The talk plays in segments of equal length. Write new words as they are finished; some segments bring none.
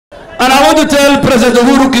And I want to tell President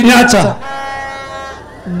Uhuru Kenyatta,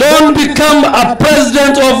 don't become a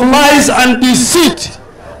president of lies and deceit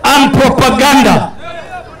and propaganda.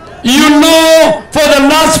 You know, for the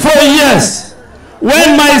last 4 years,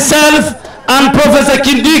 when myself and Professor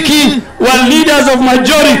Kindiki were leaders of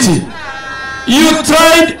majority, you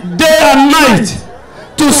tried day and night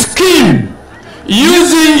to scheme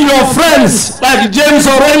using your friends like James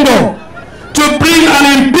Orengo to bring an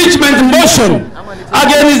impeachment motion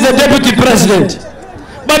against the deputy president.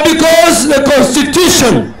 But because the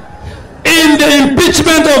constitution in the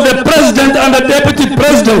impeachment of the president and the deputy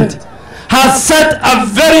president has set a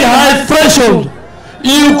very high threshold,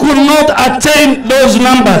 you could not attain those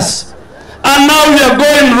numbers. And now we are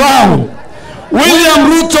going round. William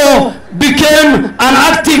Ruto became an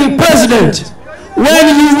acting president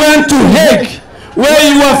when he went to Hague, where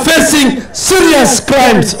you were facing serious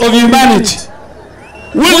crimes of humanity.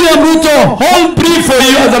 William Ruto held brief for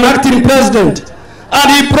you as an acting president,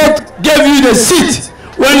 and he gave you the seat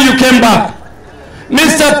when you came back.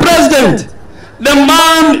 Mr. President, the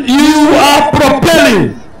man you are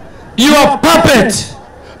propelling, your puppet,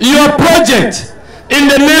 your project in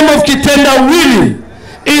the name of Kitenda Willie,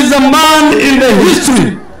 is a man in the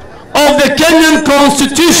history of the Kenyan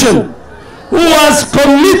Constitution who has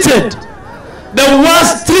committed the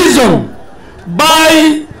worst treason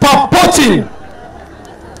by purporting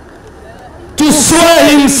to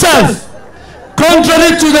swear himself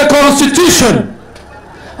contrary to the Constitution.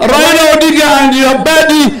 Raila and your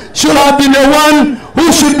body should have been the one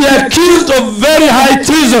who should be accused of very high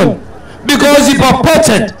treason because he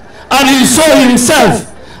purported and he saw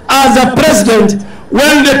himself as a president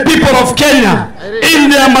when the people of Kenya, in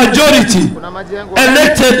their majority,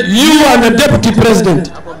 elected you and the deputy president.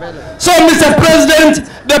 So, Mr. President,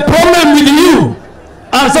 the problem with you,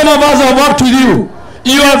 and some of us have worked with you,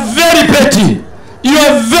 you are very petty, you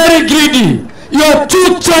are very greedy, you are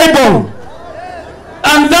too tribal,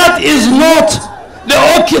 and that is not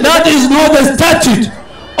the statute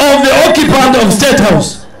of the occupant of State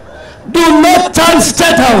House. Do not turn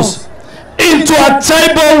State House into a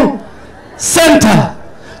tribal center.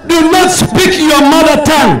 Do not speak your mother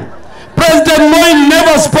tongue. President Moi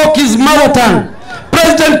never spoke his mother tongue.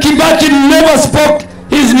 President Kibaki never spoke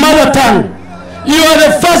his mother tongue. You are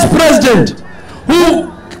the first president who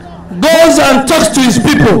goes and talks to his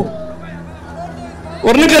people.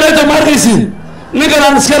 Nika markisi, nika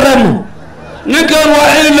anskeremo, nika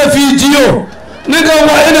waini lefijiyo, nika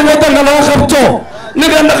waini watangala wakabto,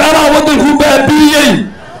 nika nakara watanguba biye.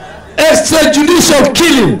 Extrajudicial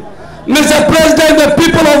killing. Mr. President, the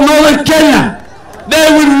people of Northern Kenya, they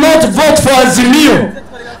will not vote for Azimio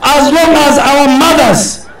as long as our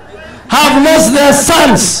mothers have lost their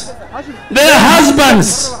sons, their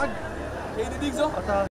husbands,